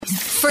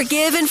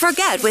Forgive and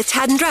forget with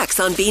Tad and Drex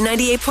on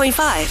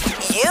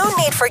B98.5. You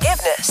need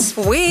forgiveness.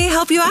 We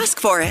help you ask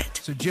for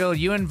it. So, Jill,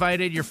 you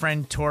invited your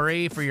friend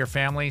Tori for your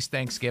family's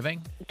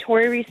Thanksgiving?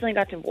 Tori recently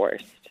got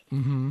divorced.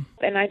 And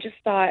I just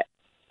thought,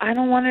 I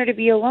don't want her to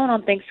be alone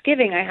on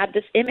Thanksgiving. I had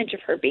this image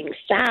of her being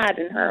sad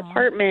in her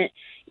apartment,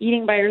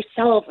 eating by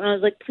herself. And I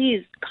was like,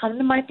 please come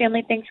to my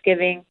family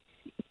Thanksgiving.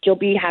 You'll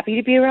be happy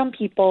to be around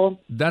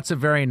people. That's a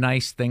very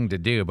nice thing to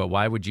do, but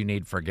why would you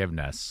need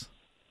forgiveness?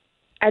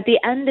 At the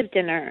end of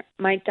dinner,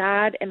 my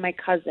dad and my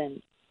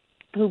cousin,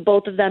 who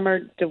both of them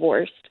are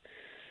divorced,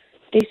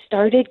 they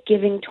started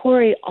giving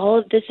Tori all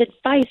of this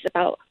advice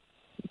about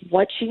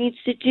what she needs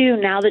to do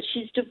now that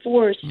she's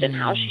divorced and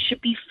how she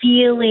should be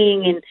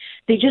feeling. And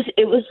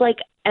it was like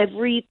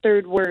every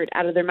third word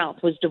out of their mouth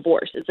was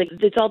divorce. It's like,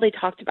 it's all they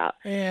talked about.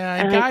 Yeah,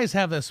 and guys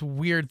have this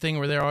weird thing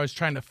where they're always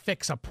trying to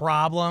fix a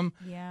problem.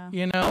 Yeah.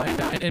 You know,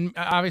 and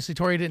obviously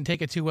Tori didn't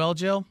take it too well,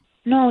 Jill.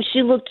 No,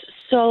 she looked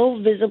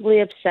so visibly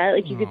upset.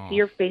 Like you could see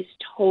her face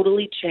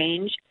totally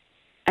change.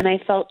 And I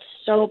felt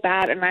so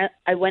bad. And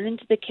I went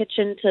into the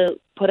kitchen to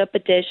put up a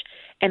dish,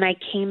 and I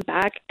came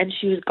back and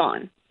she was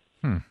gone.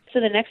 So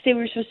the next day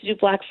we were supposed to do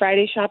Black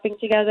Friday shopping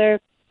together,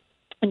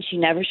 and she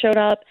never showed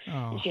up.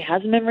 And she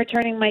hasn't been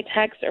returning my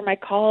texts or my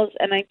calls.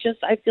 And I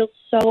feel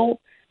so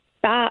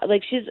bad.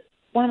 Like, she's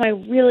one of my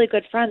really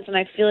good friends, and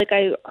I feel like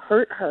I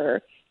hurt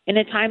her in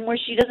a time where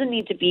she doesn't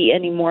need to be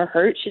any more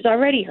hurt. She's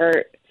already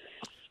hurt.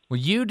 Well,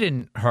 you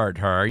didn't hurt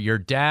her. Your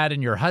dad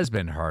and your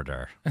husband hurt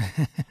her.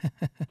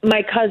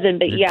 My cousin,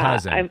 but Your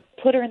cousin. I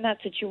put her in that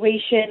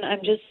situation.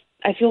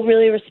 I feel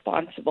really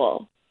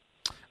responsible.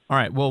 All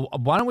right, well,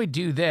 why don't we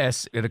do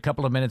this? In a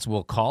couple of minutes,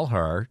 we'll call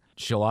her.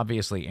 She'll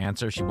obviously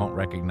answer. She won't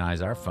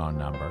recognize our phone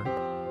number,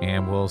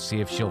 and we'll see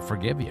if she'll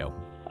forgive you.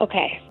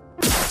 Okay.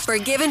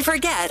 Forgive and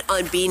forget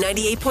on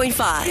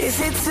B98.5. Is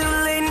it too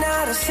late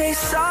now to say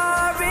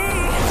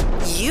sorry?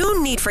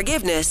 You need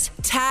forgiveness.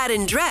 Tad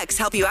and Drex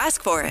help you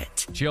ask for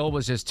it. Jill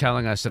was just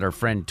telling us that her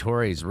friend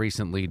Tori's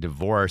recently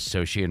divorced,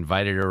 so she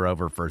invited her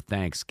over for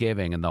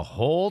Thanksgiving. And the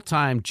whole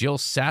time, Jill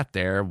sat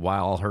there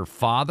while her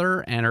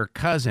father and her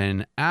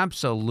cousin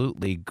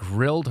absolutely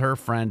grilled her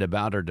friend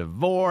about her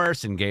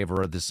divorce and gave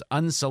her this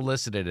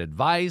unsolicited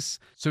advice.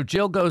 So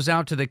Jill goes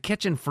out to the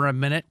kitchen for a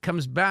minute,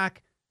 comes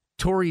back.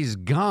 Tori's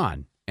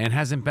gone and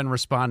hasn't been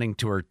responding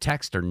to her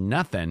text or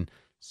nothing.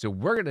 So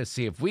we're going to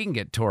see if we can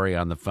get Tori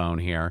on the phone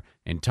here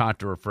and talk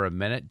to her for a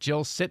minute.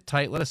 Jill, sit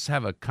tight. Let us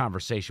have a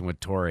conversation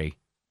with Tori.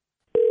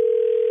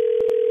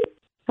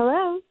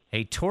 Hello.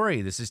 Hey,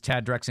 Tori, this is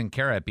Tad, Drex, and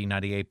Kara at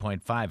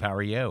B98.5. How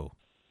are you?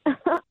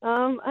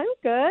 I'm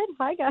good.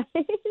 Hi, guys.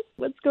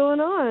 What's going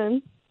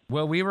on?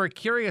 Well, we were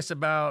curious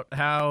about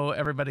how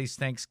everybody's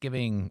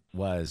Thanksgiving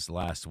was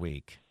last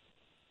week.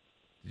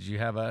 Did you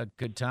have a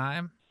good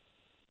time?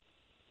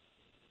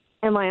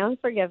 Am I on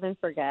Forgive and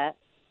Forget?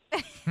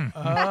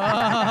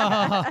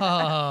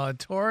 Oh,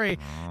 Tori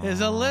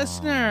is a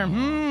listener.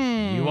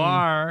 You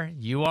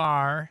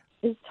are.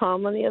 Is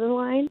Tom on the other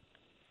line?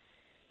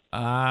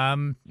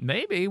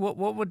 Maybe. What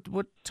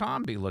would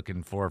Tom be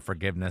looking for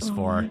forgiveness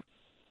for?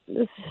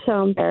 This is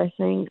so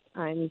embarrassing.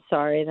 I'm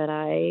sorry that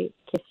I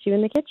kissed you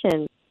in the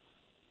kitchen.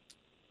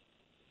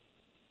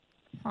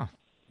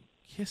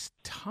 Kiss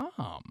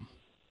Tom.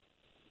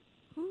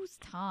 Who's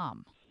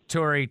Tom?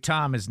 Tori,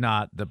 Tom is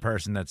not the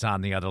person that's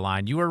on the other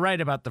line. You were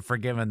right about the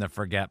forgive and the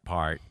forget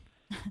part,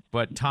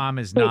 but Tom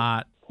is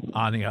not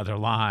on the other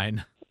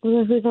line.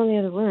 Well, who's on the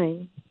other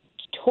line?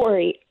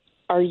 Tori,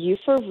 are you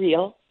for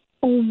real?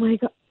 Oh, my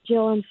God.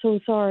 Jill, I'm so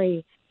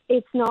sorry.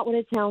 It's not what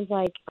it sounds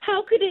like.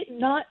 How could it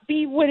not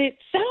be what it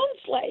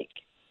sounds like?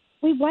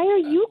 Wait, why are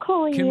you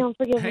calling me on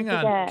Forgive Hang and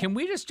on. Forget? Can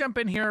we just jump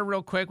in here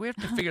real quick? We have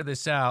to figure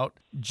this out.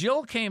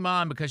 Jill came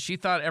on because she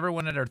thought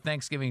everyone at her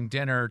Thanksgiving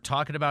dinner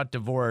talking about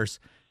divorce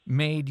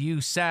made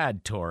you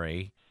sad,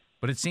 Tori.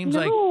 But it seems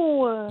like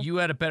you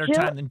had a better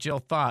time than Jill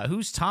thought.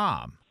 Who's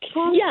Tom?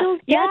 Tom's so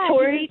sad.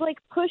 Tori.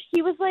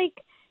 He was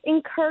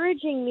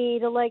encouraging me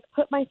to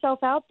put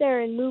myself out there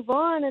and move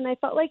on, and I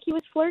felt like he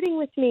was flirting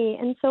with me,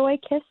 and so I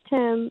kissed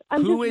him.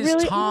 Who is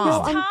Tom?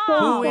 Jill, I'm so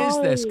Who is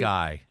sorry. this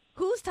guy?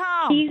 Who's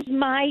Tom? He's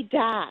my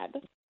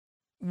dad.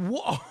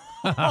 Whoa.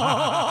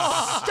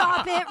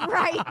 Stop it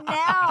right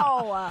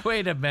now.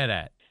 Wait a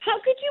minute. How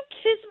could you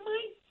kiss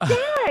my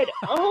dad?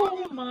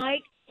 Oh, my.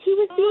 He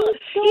was being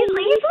so He's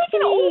nice like to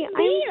an me. old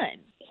man.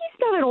 He's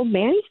not an old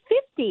man. He's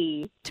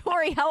 50.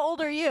 Tori, how old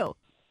are you?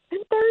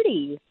 I'm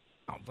 30.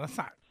 Oh, that's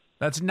not.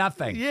 That's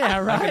nothing. Yeah,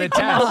 I'm right. gonna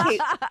test. Okay,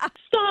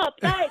 stop.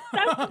 That's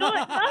not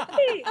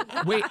nothing.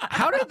 Wait,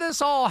 how did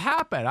this all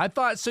happen? I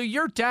thought, so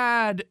your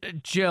dad,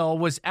 Jill,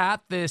 was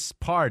at this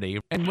party,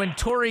 and when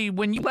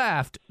you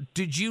left,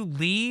 did you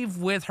leave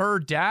with her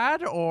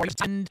dad, or?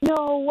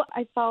 No,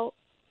 I felt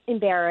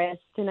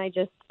embarrassed, and I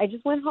just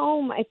went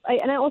home.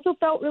 And I also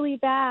felt really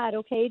bad.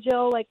 Okay,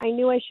 Jill, I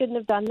knew I shouldn't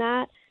have done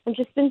that. I've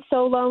just been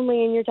so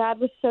lonely, and your dad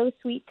was so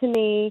sweet to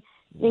me.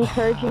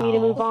 encouraging me to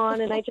move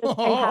on, and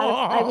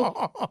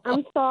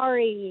I'm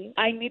sorry.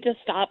 I need to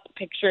stop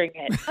picturing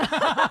it.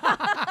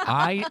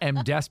 I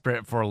am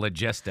desperate for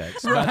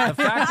logistics, but the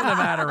fact of the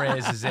matter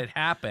is it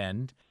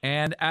happened.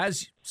 And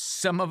as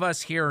some of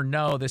us here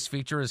know, this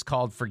feature is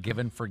called Forgive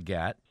and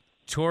Forget.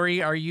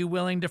 Tori, are you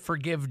willing to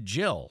forgive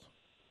Jill?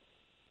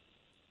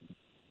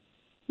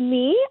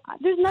 Me?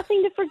 There's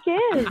nothing to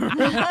forgive.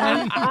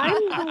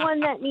 I'm the one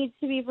that needs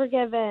to be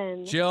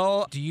forgiven.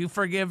 Jill, do you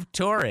forgive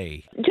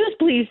Tori? Just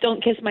please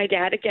don't kiss my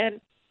dad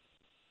again.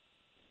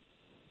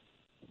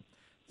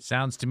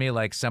 Sounds to me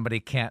like somebody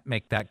can't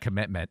make that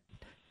commitment.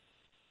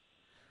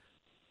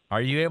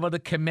 Are you able to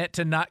commit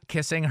to not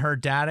kissing her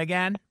dad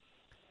again?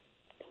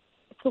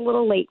 It's a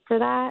little late for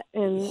that,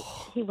 and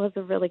he was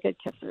a really good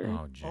kisser.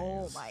 Oh, jeez.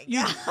 Oh, my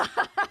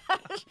God.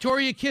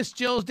 Tori, you kissed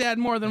Jill's dad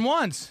more than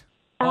once.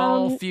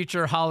 All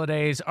future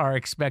holidays are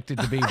expected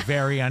to be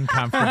very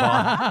uncomfortable.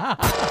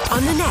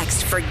 On the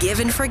next Forgive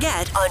and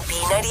Forget on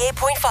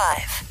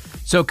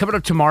B98.5. So coming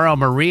up tomorrow,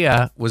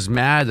 Maria was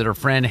mad that her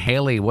friend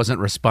Haley wasn't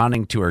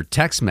responding to her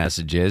text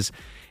messages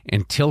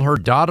until her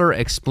daughter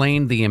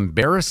explained the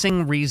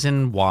embarrassing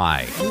reason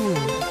why.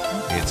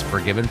 It's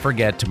Forgive and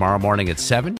Forget tomorrow morning at 7